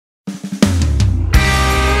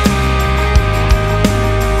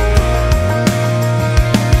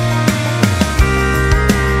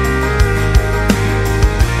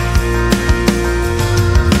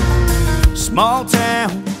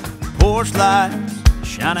lights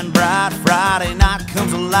shining bright, Friday night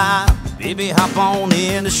comes alive. Baby, hop on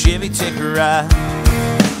in the Chevy, take a ride.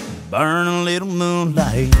 Burn a little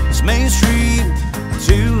moonlight. It's Main Street,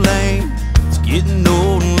 2-lane. It's getting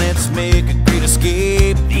old and let's make a great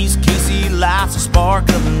escape. These KC lights will spark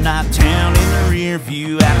up the night. Town in the rear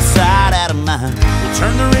view, out of sight, out of mind. We'll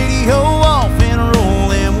turn the radio off and roll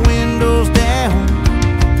them windows down.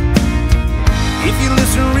 If you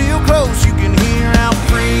listen real close, you can hear how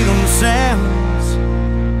freedom sounds.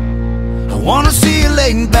 I wanna see you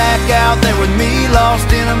laying back out there with me,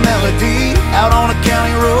 lost in a melody, out on a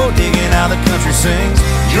county road, digging how the country sings.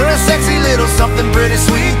 You're a sexy little something, pretty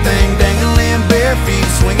sweet thing, dangling bare feet,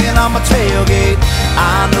 swinging on my tailgate.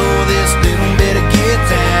 I know this little bit of get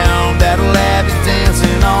down that'll have you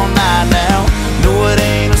dancing all night now. No, it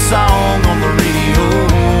ain't a song on the radio,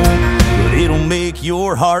 but it'll make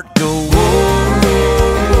your heart go whoa, whoa,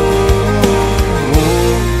 whoa, whoa.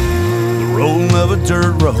 The roll of a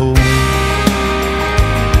dirt road.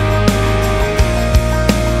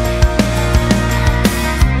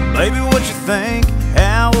 Baby, what you think?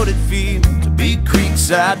 How would it feel to be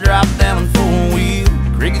creekside, drop down on 4-wheel?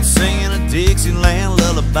 Crickets singing a Dixieland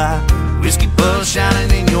lullaby, whiskey buzz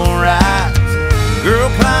shining in your eyes. Girl,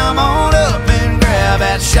 climb on up and grab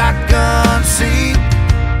that shotgun seat.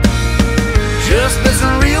 Just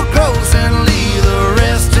listen real close and leave the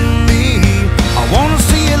rest to me. I wanna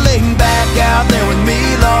see you laying back out there with me,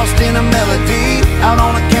 lost in a melody, out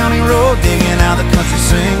on a county road, digging how the country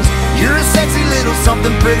sings. You're a sexy little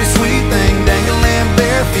something, pretty sweet thing, dangling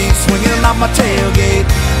bare feet, swinging off my tailgate.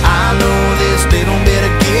 I know this little bit of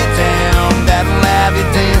get down that'll have you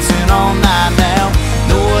dancing all night now.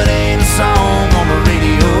 No, it ain't a song on the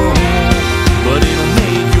radio, but it'll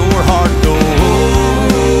make your heart go oh,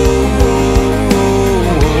 oh, oh,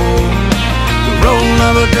 oh, oh. The roll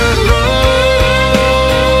of a dirt road.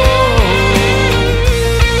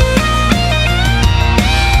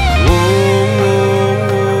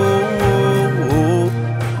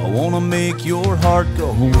 Make your heart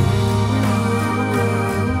go.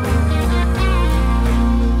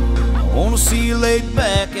 I wanna see you laid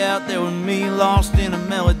back out there with me, lost in a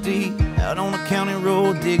melody, out on a county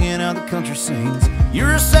road, digging how the country sings.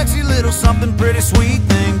 You're a sexy little something, pretty sweet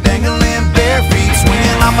thing, dangling bare feet,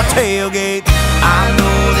 swinging on my tailgate. I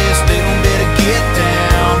know this little bit of get down